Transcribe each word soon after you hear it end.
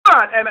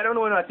I don't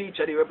know no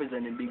Teacha Dee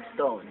representing Big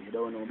Stone. You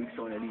don't know Big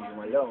Stone, leave him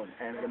alone.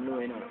 I don't know,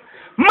 you know.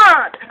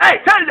 Man, hey,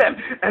 tell them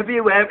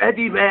everywhere,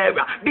 everywhere.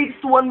 Big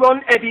Stone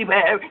run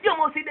everywhere. You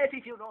must see that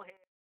if you know him.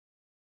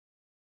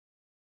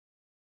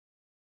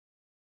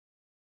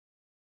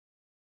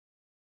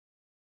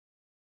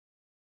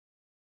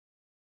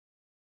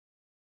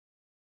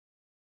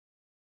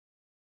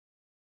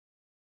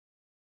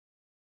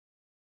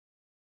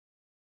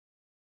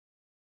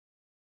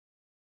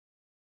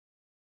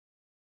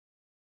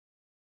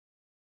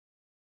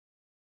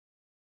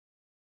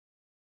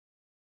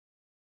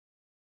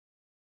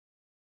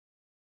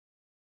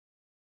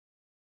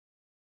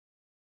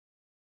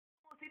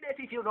 See that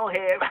if you know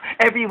here,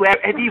 everywhere,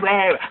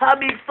 everywhere, a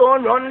Big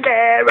Stone run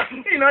there,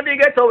 you know the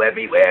ghetto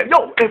everywhere,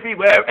 yo,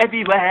 everywhere,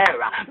 everywhere,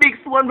 Big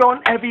Stone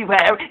run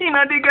everywhere, you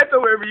know the ghetto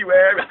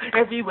everywhere,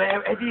 everywhere,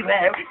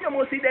 everywhere, you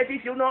must see that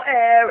if you know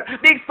air,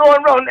 Big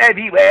Stone run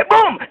everywhere,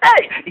 boom,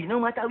 hey, it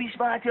no matter which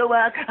part you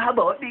walk,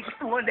 about Big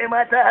Stone them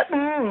attack,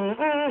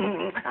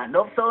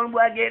 enough sound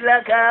boy get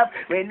locked up,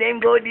 when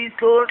them go this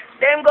store,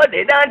 them go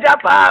dead and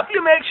drop off, you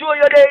make sure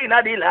you're there in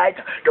the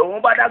light, don't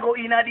bother go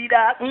in the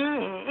dark,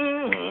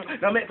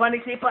 now make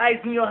panic say pies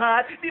in your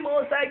heart. The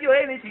most I do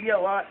anything you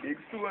want. Big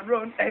Stone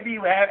run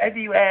everywhere,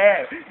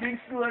 everywhere. Big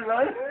Stone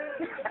run.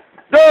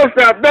 Don't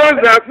stop, don't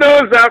stop,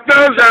 don't stop,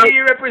 don't stop.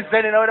 You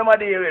representing all the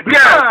Madeira.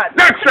 Yeah,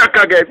 next track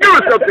again. Do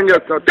something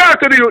else now. Talk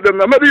to the youth them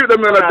now. Maybe the youth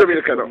them now not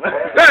Jamaican now.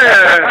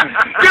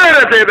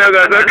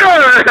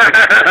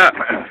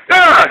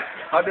 Yeah.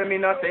 How them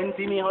in a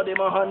senti me, how them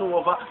a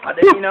Hanover, how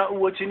them in a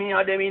Ochi me,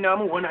 how them in a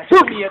Mona,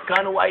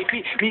 Jamaican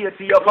wifey, me a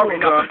see a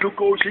foreigner, look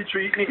how she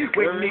treat me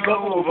when me go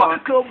over.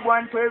 Club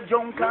 112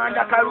 junk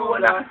and a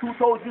Corolla,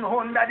 2000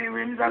 Honda, the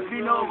rims are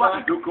spin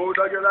over. Look how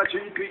the girl a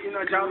treat me in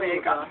a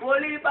Jamaica.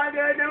 Only by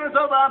girl them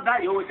so bad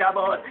that youth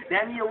about,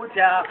 them youth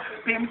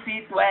pimp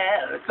it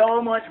well, so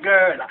much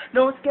girl,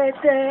 no scared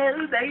tell,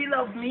 they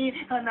love me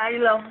and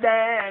I love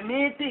them,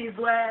 it is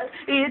well,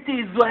 it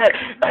is well.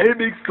 Hey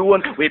Big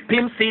Stone, we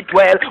pimp it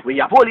well,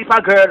 we a holy for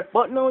girl,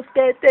 but no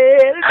scared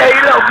tell, they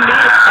love me.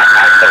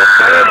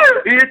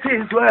 It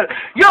is well.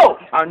 Yo,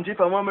 Angie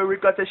from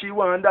America says she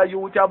want that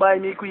you to buy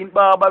me Queen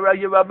Barbara,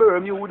 you're a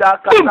Bermuda,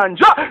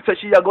 Cassandra. Says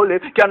she a go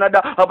live Canada,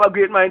 have a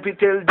great mind to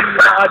tell Dee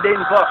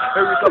Denver.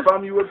 Erica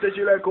from Europe says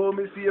she like how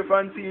me see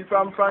Francine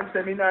from France,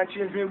 seminar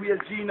change me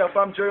with Gina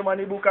from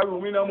Germany, book a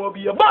room in a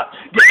mobile. But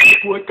get the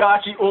poor car,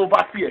 she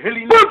overstay.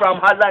 Helena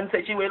from Holland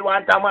says she will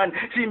want a man.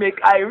 She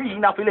make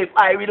Irene a Philip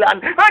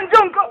Ireland. And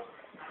Junko.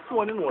 I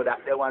want to know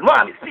that the one.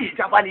 Mommy, see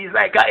Japanese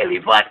like an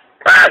elephant.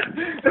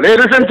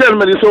 Ladies and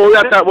gentlemen, so we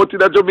are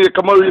talking about the Jamaica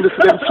Marine, this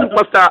is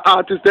superstar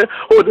artist,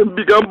 oh, them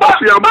big and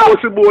bossy and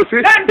bossy.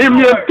 Him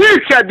named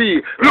Teacha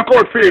Dee. Look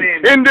out for him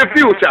in the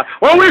future.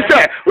 When we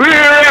say, we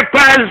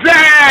represent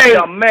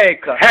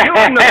Jamaica.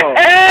 You know.